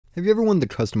Have you ever wanted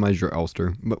to customize your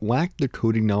Elster, but lacked the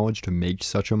coding knowledge to make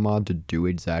such a mod to do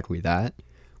exactly that?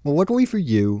 Well, luckily for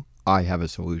you, I have a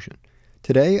solution.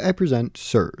 Today I present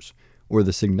SURS, or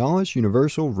the Signalis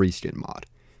Universal ReSkin Mod.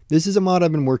 This is a mod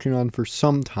I've been working on for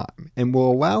some time, and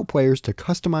will allow players to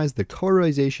customize the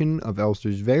colorization of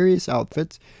Elster's various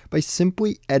outfits by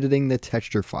simply editing the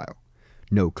texture file.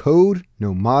 No code,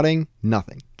 no modding,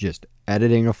 nothing, just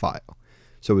editing a file.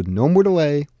 So with no more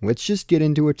delay, let's just get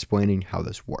into explaining how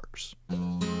this works.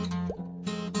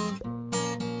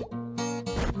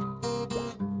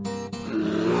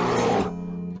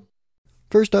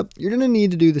 First up, you're going to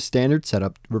need to do the standard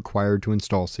setup required to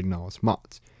install Signalis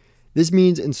mods. This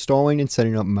means installing and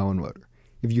setting up Melon Loader.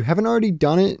 If you haven't already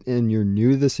done it and you're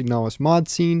new to the Signalis mod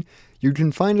scene, you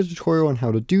can find a tutorial on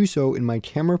how to do so in my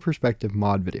camera perspective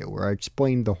mod video where I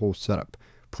explained the whole setup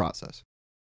process.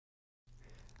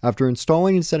 After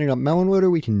installing and setting up Melon Loader,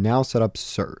 we can now set up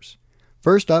SURS.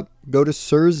 First up, go to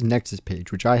SURS Nexus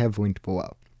page, which I have linked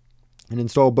below, and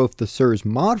install both the SURS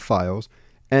mod files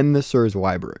and the SURS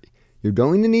library. You're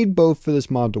going to need both for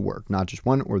this mod to work, not just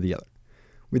one or the other.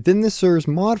 Within the SURS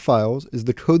mod files is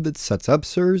the code that sets up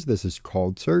SURS. This is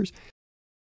called SURS.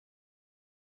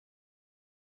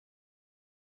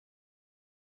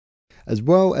 As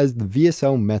well as the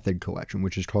VSL method collection,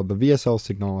 which is called the VSL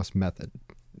Signalis method,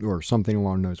 or something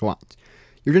along those lines.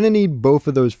 You're going to need both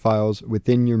of those files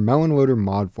within your Melon Loader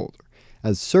mod folder,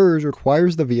 as SURS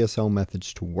requires the VSL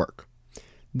methods to work.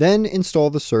 Then install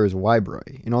the SURS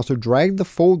library, and also drag the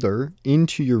folder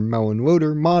into your Melon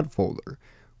Loader mod folder.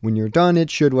 When you're done, it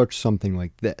should look something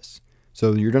like this.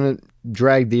 So you're going to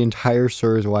drag the entire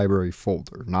SURS library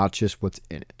folder, not just what's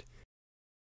in it.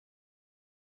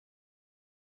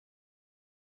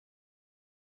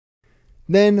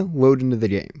 Then load into the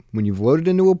game. When you've loaded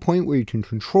into a point where you can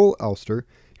control Elster,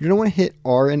 you're going to want to hit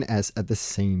R and S at the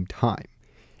same time.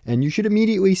 And you should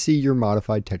immediately see your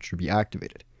modified texture be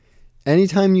activated.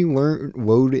 Anytime you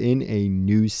load in a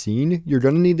new scene, you're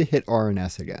going to need to hit R and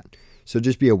S again. So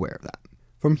just be aware of that.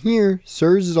 From here,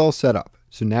 SURS is all set up.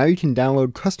 So now you can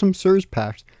download custom SURS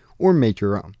packs or make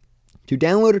your own. To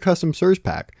download a custom SURS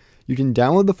pack, you can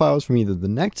download the files from either the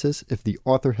Nexus if the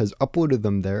author has uploaded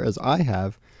them there as I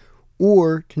have,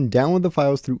 or can download the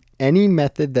files through any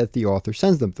method that the author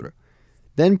sends them through.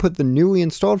 Then put the newly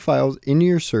installed files into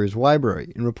your SURS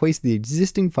library and replace the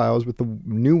existing files with the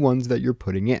new ones that you're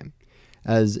putting in.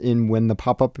 As in when the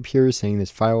pop-up appears saying this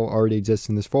file already exists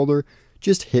in this folder,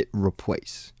 just hit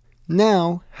replace.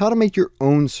 Now, how to make your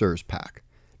own SURS pack.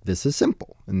 This is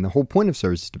simple, and the whole point of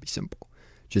SURS is to be simple.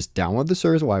 Just download the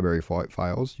SURS library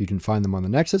files. You can find them on the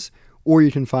Nexus, or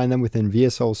you can find them within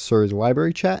VSL's SURS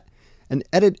library chat, and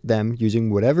edit them using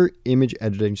whatever image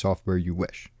editing software you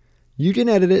wish. You can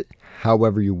edit it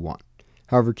however you want.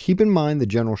 However, keep in mind the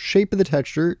general shape of the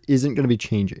texture isn't going to be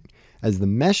changing, as the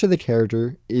mesh of the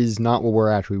character is not what we're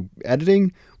actually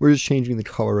editing, we're just changing the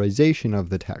colorization of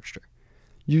the texture.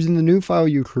 Using the new file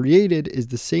you created is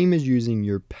the same as using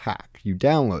your pack you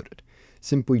downloaded.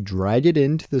 Simply drag it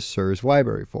into the SURS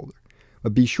library folder.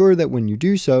 But be sure that when you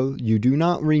do so, you do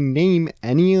not rename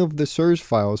any of the SURS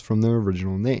files from their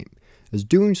original name, as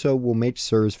doing so will make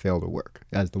SURS fail to work,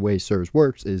 as the way SURS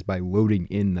works is by loading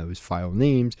in those file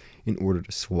names in order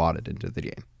to slot it into the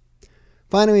game.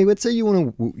 Finally, let's say you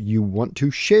want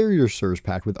to share your SURS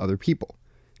pack with other people.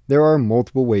 There are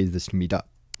multiple ways this can be done.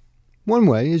 One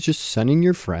way is just sending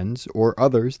your friends or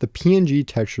others the PNG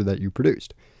texture that you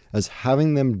produced, as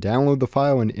having them download the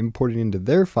file and import it into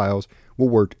their files will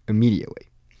work immediately.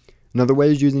 Another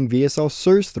way is using VSL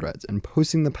SURS threads and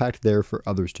posting the pack there for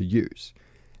others to use.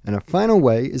 And a final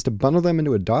way is to bundle them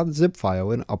into a .zip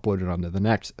file and upload it onto the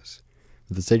Nexus.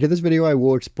 For the sake of this video, I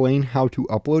will explain how to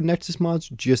upload Nexus mods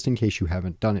just in case you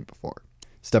haven't done it before.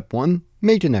 Step 1.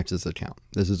 Make a Nexus account.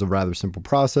 This is a rather simple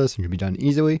process and can be done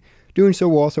easily. Doing so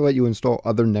will also let you install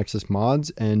other Nexus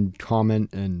mods and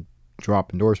comment and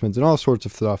drop endorsements and all sorts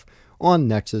of stuff on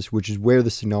Nexus, which is where the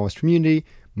Signalis community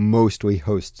mostly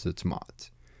hosts its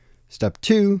mods. Step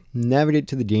 2. Navigate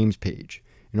to the games page.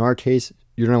 In our case,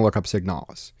 you're going to look up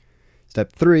Signalis.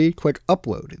 Step 3, click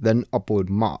upload, then upload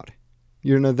mod.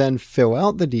 You're going to then fill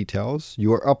out the details.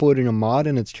 You are uploading a mod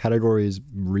and its category is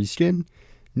reskin.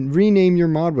 Rename your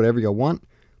mod whatever you want.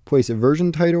 Place a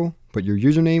version title, put your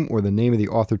username or the name of the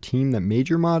author team that made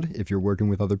your mod if you're working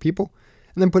with other people,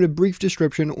 and then put a brief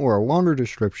description or a longer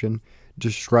description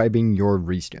describing your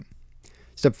reskin.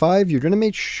 Step 5, you're going to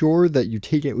make sure that you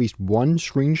take at least one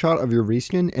screenshot of your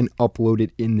reskin and upload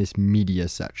it in this media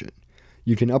section.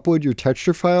 You can upload your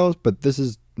texture files, but this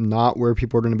is not where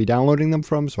people are going to be downloading them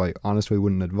from, so I honestly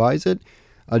wouldn't advise it.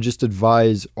 I just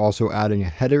advise also adding a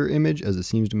header image, as it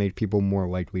seems to make people more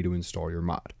likely to install your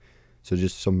mod. So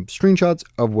just some screenshots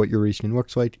of what your reskin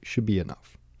looks like should be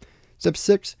enough. Step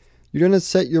 6, you're going to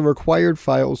set your required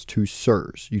files to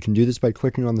SIRS. You can do this by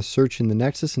clicking on the search in the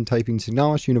Nexus and typing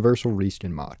Signalis Universal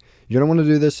ReSkin Mod. You're going to want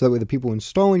to do this so that way the people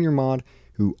installing your mod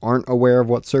who aren't aware of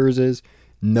what SIRS is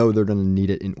know they're going to need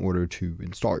it in order to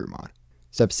install your mod.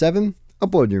 Step 7,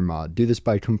 upload your mod. Do this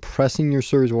by compressing your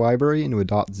SIRS library into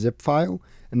a .zip file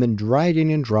and then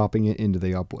dragging and dropping it into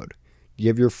the upload.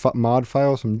 Give your mod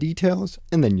file some details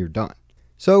and then you're done.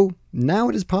 So now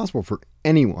it is possible for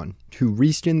anyone to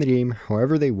reskin the game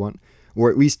however they want, or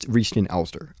at least reskin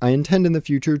Elster. I intend in the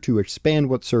future to expand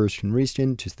what SIRS can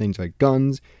reskin to things like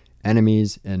guns,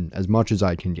 enemies, and as much as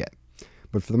I can get.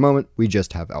 But for the moment, we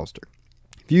just have Elster.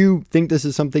 If you think this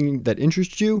is something that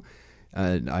interests you,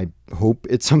 I hope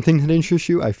it's something that interests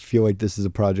you. I feel like this is a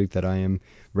project that I am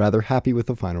rather happy with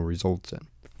the final results in.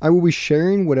 I will be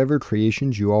sharing whatever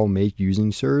creations you all make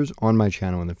using SIRS on my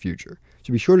channel in the future,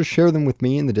 so be sure to share them with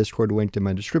me in the Discord linked in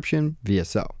my description,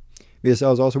 VSL.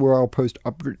 VSL is also where I'll post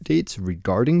updates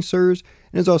regarding SIRS,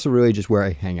 and it's also really just where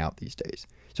I hang out these days.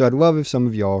 So I'd love if some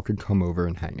of y'all could come over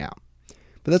and hang out.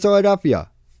 But that's all I got for y'all.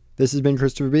 This has been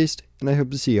Christopher Beast, and I hope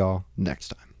to see y'all next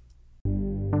time.